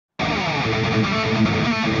Hey,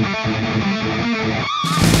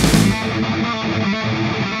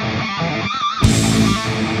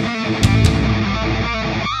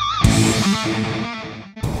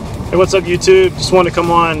 what's up YouTube? Just wanted to come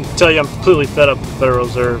on and tell you I'm completely fed up with the Federal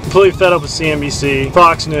Reserve. Completely fed up with CNBC,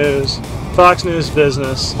 Fox News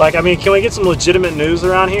business. Like, I mean, can we get some legitimate news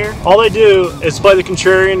around here? All they do is play the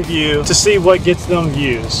contrarian view to see what gets them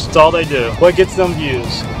views. That's all they do. What gets them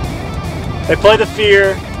views. They play the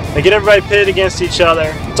fear, they get everybody pitted against each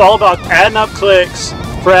other. It's all about adding up clicks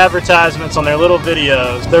for advertisements on their little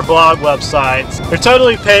videos, their blog websites. They're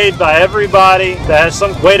totally paid by everybody that has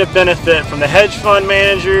some way to benefit, from the hedge fund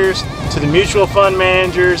managers to the mutual fund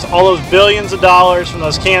managers, all those billions of dollars from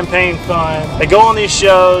those campaign funds. They go on these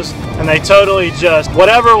shows and they totally just,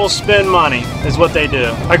 whatever will spend money is what they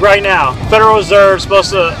do. Like right now, Federal Reserve's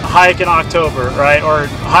supposed to hike in October, right? Or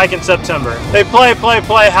hike in September. They play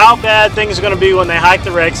how bad things are going to be when they hike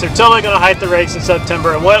the rates. They're totally going to hike the rates in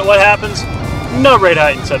September. And what happens? No rate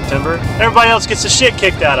hike in September. Everybody else gets the shit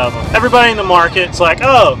kicked out of them. Everybody in the market's like,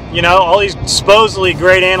 oh, you know, all these supposedly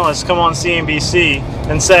great analysts come on CNBC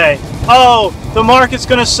and say, oh, the market's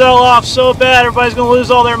going to sell off so bad, everybody's going to lose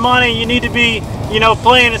all their money. You need to be, you know,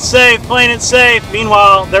 playing it safe.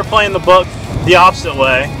 Meanwhile, they're playing the book the opposite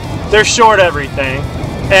way. They're short everything,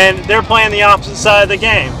 and they're playing the opposite side of the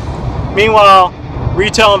game. Meanwhile,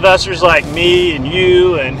 retail investors like me and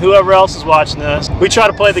you and whoever else is watching this, we try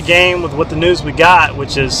to play the game with what the news we got,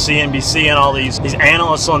 which is CNBC and all these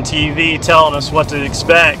analysts on TV telling us what to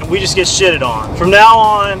expect. We just get shitted on. From now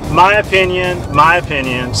on, my opinion,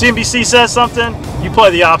 CNBC says something, you play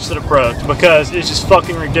the opposite approach, because it's just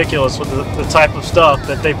fucking ridiculous with the type of stuff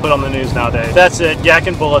that they put on the news nowadays. That's it. Yak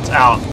and Bullets out.